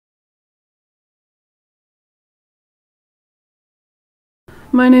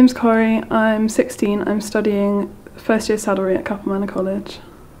My name's Corrie, I'm 16, I'm studying first year saddlery at Capel Manor College.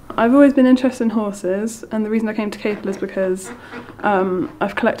 I've always been interested in horses, and the reason I came to Capel is because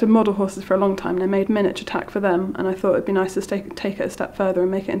I've collected model horses for a long time and I made miniature tack for them, and I thought it'd be nice to take it a step further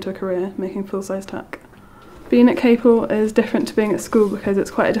and make it into a career, making full-size tack. Being at Capel is different to being at school because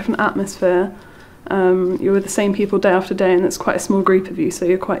it's quite a different atmosphere. You're with the same people day after day and it's quite a small group of you, so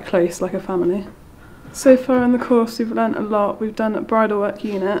you're quite close, like a family. So far in the course we've learnt a lot. We've done a bridal work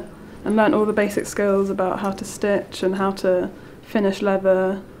unit and learnt all the basic skills about how to stitch and how to finish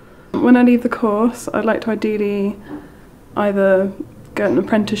leather. When I leave the course, I'd like to ideally either get an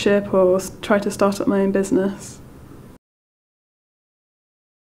apprenticeship or try to start up my own business.